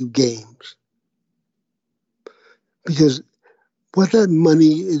bag of games. Because what that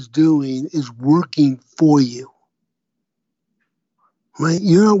money is doing is working for you. Right?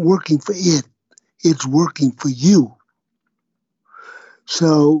 You're not working for it. It's working for you.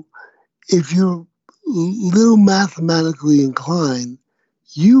 So if you're a little mathematically inclined,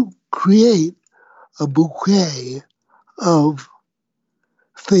 you create a bouquet of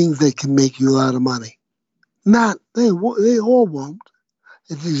things that can make you a lot of money. They all won't.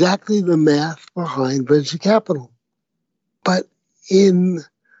 It's exactly the math behind venture capital. But in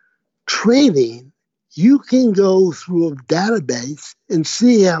trading, you can go through a database and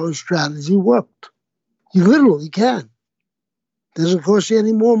see how a strategy worked. You literally can. Doesn't cost you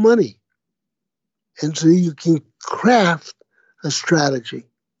any more money. And so you can craft a strategy.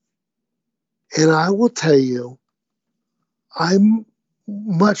 And I will tell you, I'm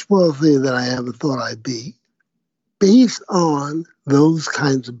much wealthier than I ever thought I'd be based on those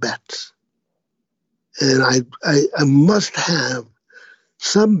kinds of bets. And I must have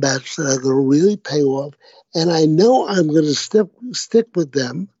some bets that are going to really pay off. And I know I'm going to stick with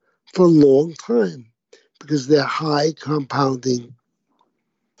them for a long time because they're high compounding.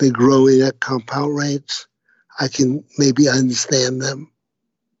 They're growing at compound rates. I can maybe understand them.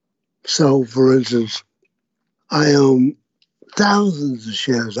 So, for instance, I own thousands of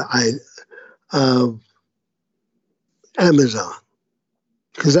shares of Amazon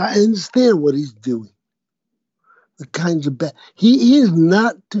because I understand what he's doing. The kinds of bet. He is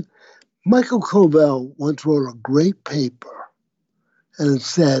not. Michael Covell once wrote a great paper and it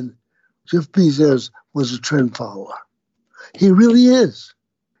said Jeff Bezos was a trend follower. He really is.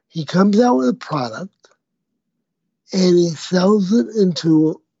 He comes out with a product and he sells it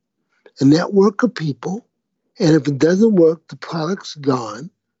into a network of people. And if it doesn't work, the product's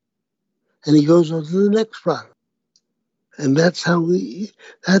gone. And he goes on to the next product. And that's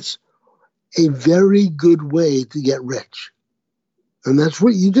a very good way to get rich. And that's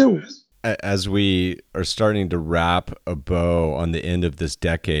what you do. As we are starting to wrap a bow on the end of this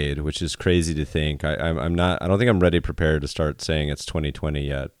decade, which is crazy to think, I don't think I'm ready prepared to start saying it's 2020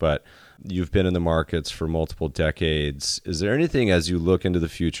 yet, but you've been in the markets for multiple decades. Is there anything as you look into the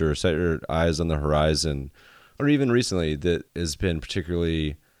future, set your eyes on the horizon, or even recently that has been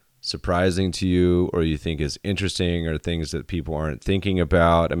particularly surprising to you or you think is interesting or things that people aren't thinking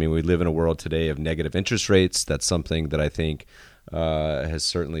about? I mean, we live in a world today of negative interest rates. That's something that I think has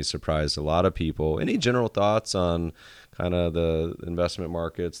certainly surprised a lot of people. Any general thoughts on kind of the investment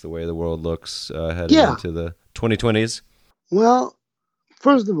markets, the way the world looks heading into the 2020s? Well,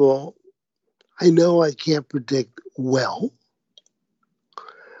 first of all, I know I can't predict well,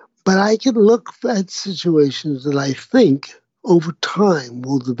 but I can look at situations that I think over time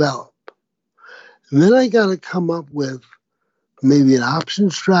will develop. And then I got to come up with maybe an option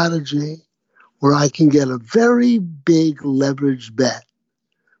strategy where I can get a very big leverage bet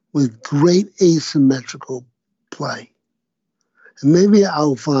with great asymmetrical play. And maybe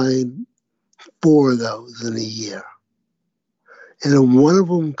I'll find 4 of those in a year. And if one of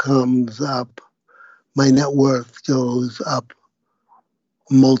them comes up, my net worth goes up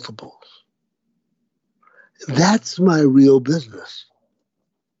multiples. That's my real business.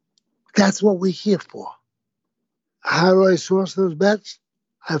 That's what we're here for. How do I source those bets?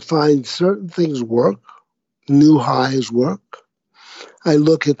 I find certain things work, new highs work. I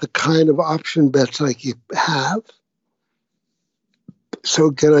look at the kind of option bets I can have.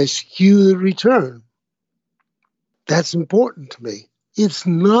 So can I skew the return? That's important to me. It's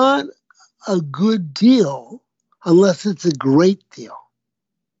not a good deal unless it's a great deal.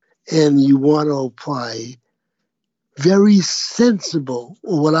 And you want to apply very sensible,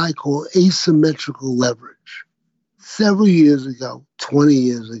 or what I call asymmetrical leverage. Several years ago, 20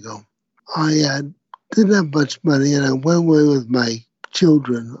 years ago, I didn't have much money and I went away with my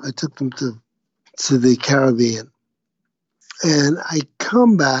children. I took them to the Caribbean. And I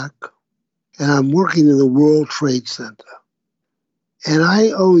come back and I'm working in the World Trade Center. And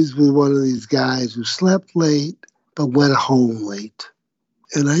I always was one of these guys who slept late but went home late.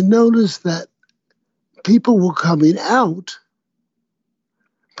 And I noticed that people were coming out,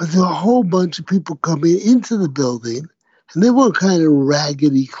 but there were a whole bunch of people coming into the building, and they were kind of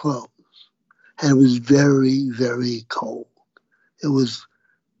raggedy clothes. And it was very, very cold. It was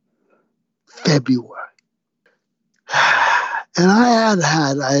February. And I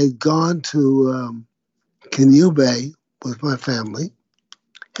had gone to Canoe Bay with my family,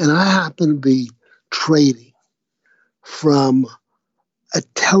 and I happened to be trading from a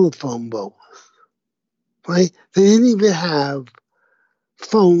telephone booth, right? They didn't even have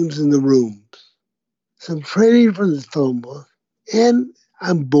phones in the rooms. So I'm trading from the phone booth, and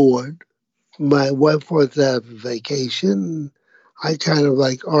I'm bored. My wife was out on vacation. I kind of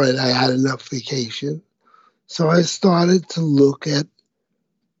like, all right, I had enough vacation. So I started to look at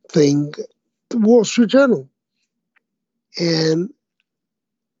the Wall Street Journal. And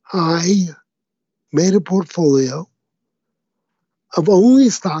I made a portfolio of only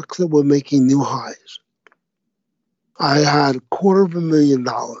stocks that were making new highs. I had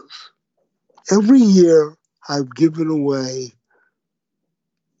 $250,000. Every year, I've given away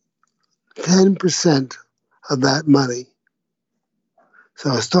 10% of that money.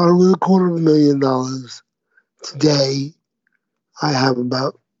 So I started with $250,000. Today, I have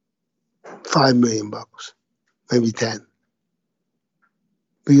about $5 million, maybe 10.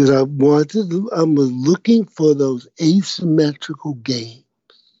 Because I was looking for those asymmetrical gains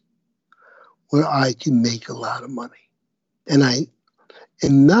where I can make a lot of money. And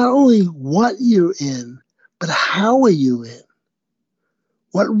not only what you're in, but how are you in?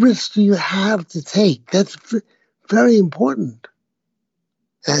 What risks do you have to take? That's very important.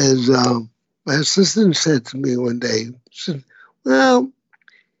 As my assistant said to me one day, she said, well,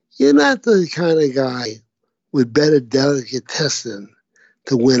 you're not the kind of guy with better delicatessen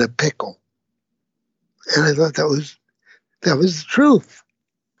to win a pickle. And I thought that was the truth.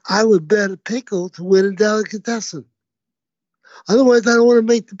 I would bet a pickle to win a delicatessen. Otherwise, I don't want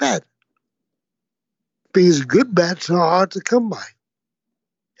to make the bet. Because good bets are hard to come by.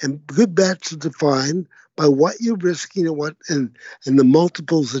 And good bets are defined by what you're risking and the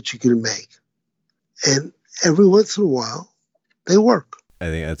multiples that you can make. And every once in a while, they work. I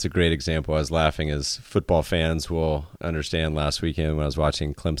think that's a great example. I was laughing, as football fans will understand, last weekend when I was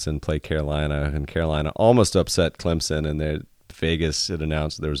watching Clemson play Carolina, and Carolina almost upset Clemson, and Vegas had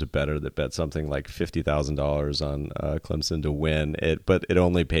announced there was a bettor that bet something like $50,000 on Clemson to win it, but it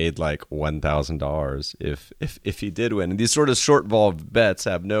only paid like $1,000 if he did win. And these sort of short ball bets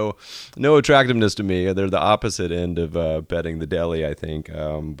have no attractiveness to me. They're the opposite end of betting the deli, I think.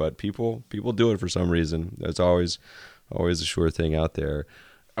 But people do it for some reason. There's always a sure thing out there.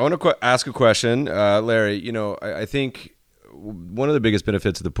 I want to ask a question, Larry. I think one of the biggest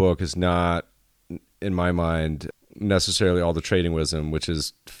benefits of the book is not, in my mind, necessarily all the trading wisdom, which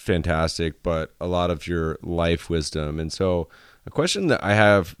is fantastic, but a lot of your life wisdom. And so a question that I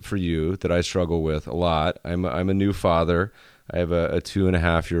have for you that I struggle with a lot, I'm a new father. I have a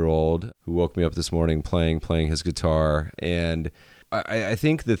 2.5-year-old who woke me up this morning playing his guitar. And I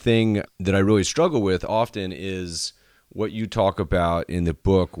think the thing that I really struggle with often is what you talk about in the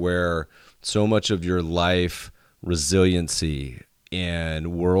book, where so much of your life resiliency and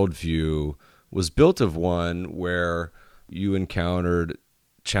worldview was built of one where you encountered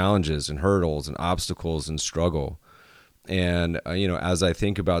challenges and hurdles and obstacles and struggle. And, as I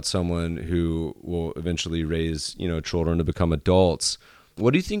think about someone who will eventually raise, children to become adults,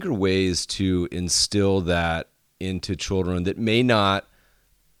 what do you think are ways to instill that into children that may not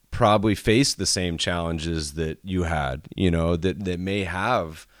probably face the same challenges that you had, that may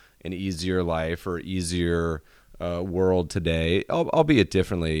have an easier life or easier world today, albeit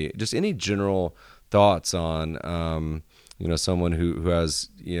differently? Just any general thoughts on, someone who has,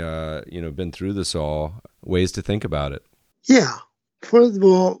 been through this all, ways to think about it? Yeah. First of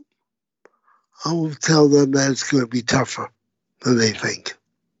all, I will tell them that it's going to be tougher than they think.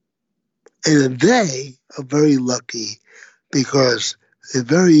 And they are very lucky because they're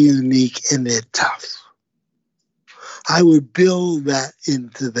very unique and they're tough. I would build that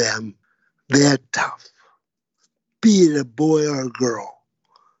into them. They're tough. Be it a boy or a girl,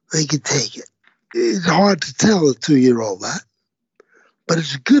 they can take it. It's hard to tell a 2-year-old that, but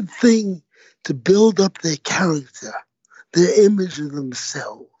it's a good thing to build up their character, their image of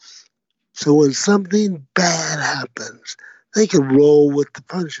themselves. So when something bad happens, they can roll with the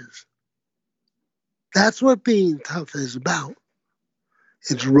punches. That's what being tough is about.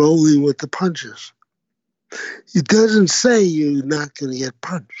 It's rolling with the punches. It doesn't say you're not going to get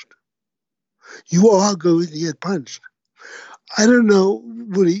punched. You are going to get punched. I don't know,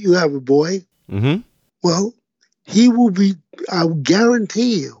 you have a boy? Mm-hmm. Well, he will be, I'll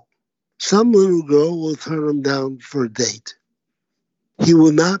guarantee you, some little girl will turn him down for a date. He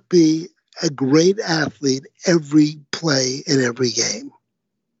will not be a great athlete every play in every game.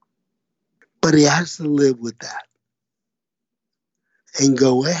 But he has to live with that. And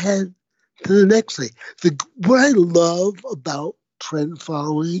go ahead, to the next thing. What I love about trend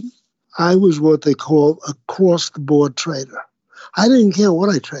following, I was what they call a cross-the-board trader. I didn't care what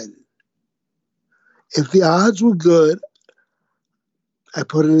I traded. If the odds were good, I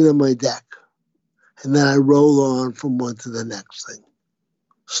put it in my deck. And then I roll on from one to the next thing.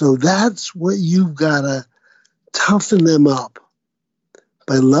 So that's what you've got to toughen them up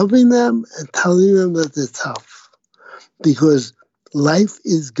by loving them and telling them that they're tough. Because life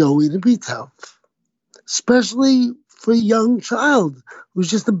is going to be tough, especially for a young child who's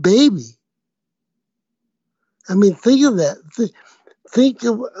just a baby. I mean, think of that. Think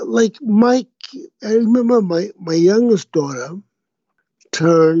of, like, Mike. I remember my youngest daughter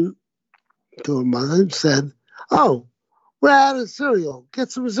turned to her mother and said, "Oh, we're out of cereal.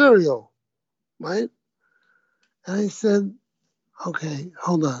 Get some cereal," right? And I said, "Okay,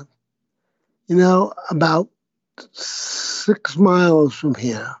 hold on. About 6 miles from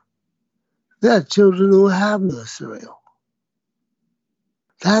here, there are children who have no cereal."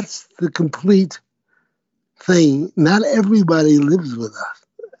 That's the complete thing. Not everybody lives with us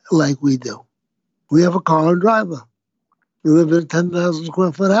like we do. We have a car and driver. We live in a 10,000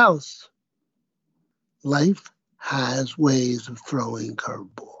 square foot house. Life has ways of throwing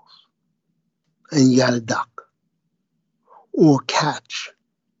curveballs. And you got to duck or catch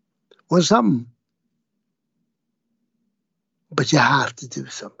or something. But you have to do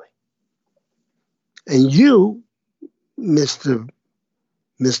something. And you, Mr.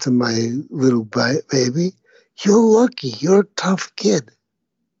 My little baby, you're lucky. You're a tough kid.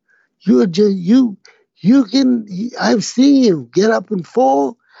 I've seen you get up and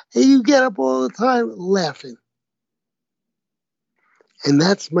fall, and you get up all the time laughing. And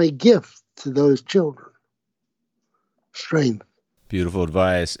that's my gift to those children. Strength. Beautiful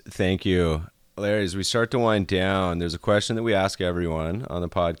advice. Thank you. Larry, as we start to wind down, there's a question that we ask everyone on the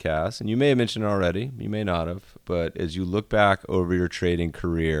podcast, and you may have mentioned it already, you may not have, but as you look back over your trading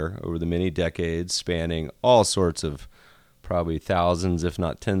career, over the many decades spanning all sorts of probably thousands, if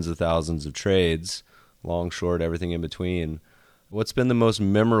not tens of thousands of trades, long, short, everything in between, what's been the most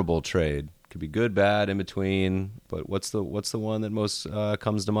memorable trade? Could be good, bad, in between, but what's the one that most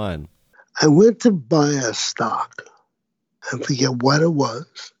comes to mind? I went to buy a stock. I forget what it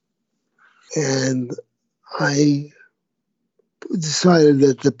was. And I decided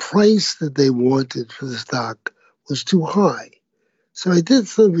that the price that they wanted for the stock was too high. So I did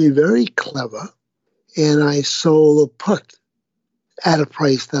something very clever, and I sold a put at a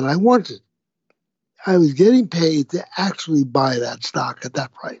price that I wanted. I was getting paid to actually buy that stock at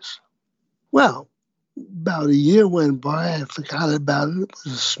that price. Well, about a year went by. I forgot about it. It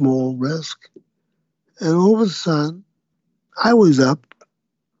was a small risk. And all of a sudden, I was up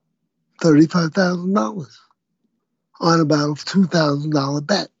 $35,000 on about a $2,000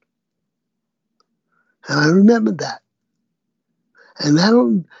 bet. And I remembered that. And that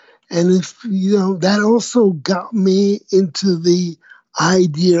also got me into the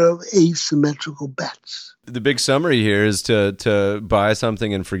idea of asymmetrical bets. The big summary here is to buy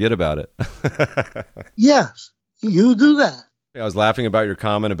something and forget about it. Yes, you do that. I was laughing about your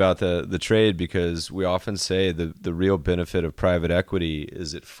comment about the trade because we often say the real benefit of private equity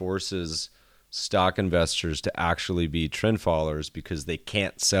is it forces stock investors to actually be trend followers because they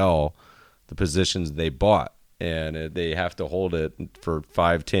can't sell the positions they bought, and they have to hold it for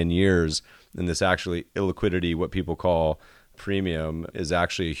 5-10 years. And this actually illiquidity, what people call premium, is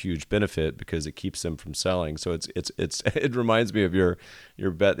actually a huge benefit because it keeps them from selling. So it reminds me of your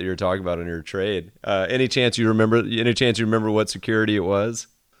bet that you're talking about on your trade. Any chance you remember what security it was?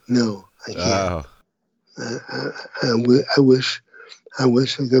 No, I can't. Oh. I wish I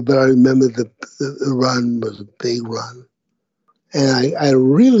could, but I remember the run was a big run. And I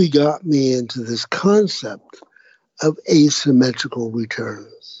really got me into this concept of asymmetrical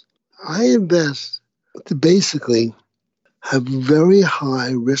returns. I invest to basically have very high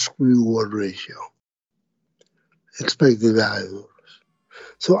risk-reward ratio, expected values.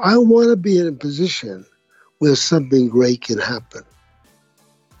 So I want to be in a position where something great can happen.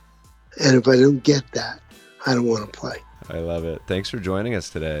 And if I don't get that, I don't want to play. I love it. Thanks for joining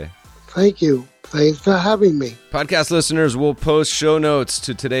us today. Thank you. Thanks for having me. Podcast listeners will post show notes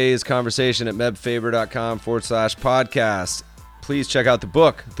to today's conversation at mebfaber.com/podcast. Please check out the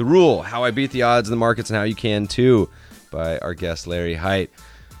book, The Rule, How I Beat the Odds in the Markets and How You Can Too, by our guest, Larry Hite.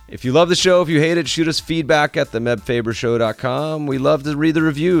 If you love the show, if you hate it, shoot us feedback at themebfabershow.com. We love to read the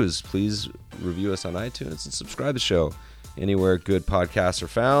reviews. Please review us on iTunes and subscribe to the show anywhere good podcasts are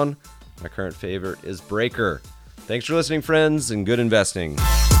found. My current favorite is Breaker. Thanks for listening, friends, and good investing.